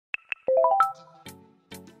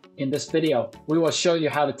In this video, we will show you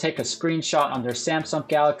how to take a screenshot on your Samsung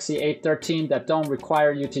Galaxy A13 that don't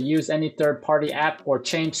require you to use any third-party app or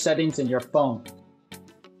change settings in your phone.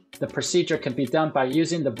 The procedure can be done by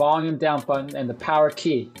using the volume down button and the power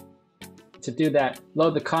key. To do that,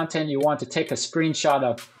 load the content you want to take a screenshot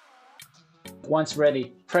of. Once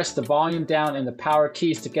ready, press the volume down and the power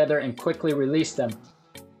keys together and quickly release them.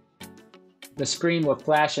 The screen will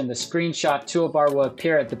flash and the screenshot toolbar will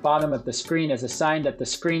appear at the bottom of the screen as a sign that the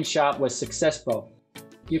screenshot was successful.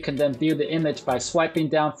 You can then view the image by swiping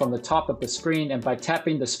down from the top of the screen and by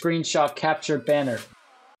tapping the screenshot captured banner.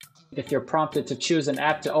 If you're prompted to choose an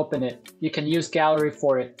app to open it, you can use Gallery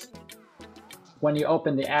for it. When you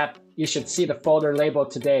open the app, you should see the folder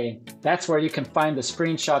labeled Today. That's where you can find the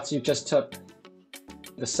screenshots you just took.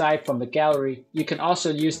 Aside from the gallery, you can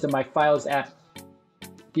also use the My Files app.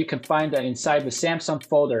 You can find that inside the Samsung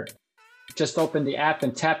folder. Just open the app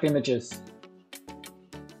and tap Images.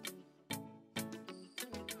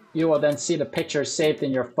 You will then see the pictures saved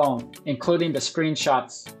in your phone, including the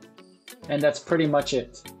screenshots. And that's pretty much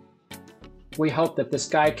it. We hope that this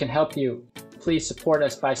guide can help you. Please support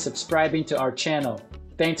us by subscribing to our channel.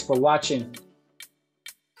 Thanks for watching.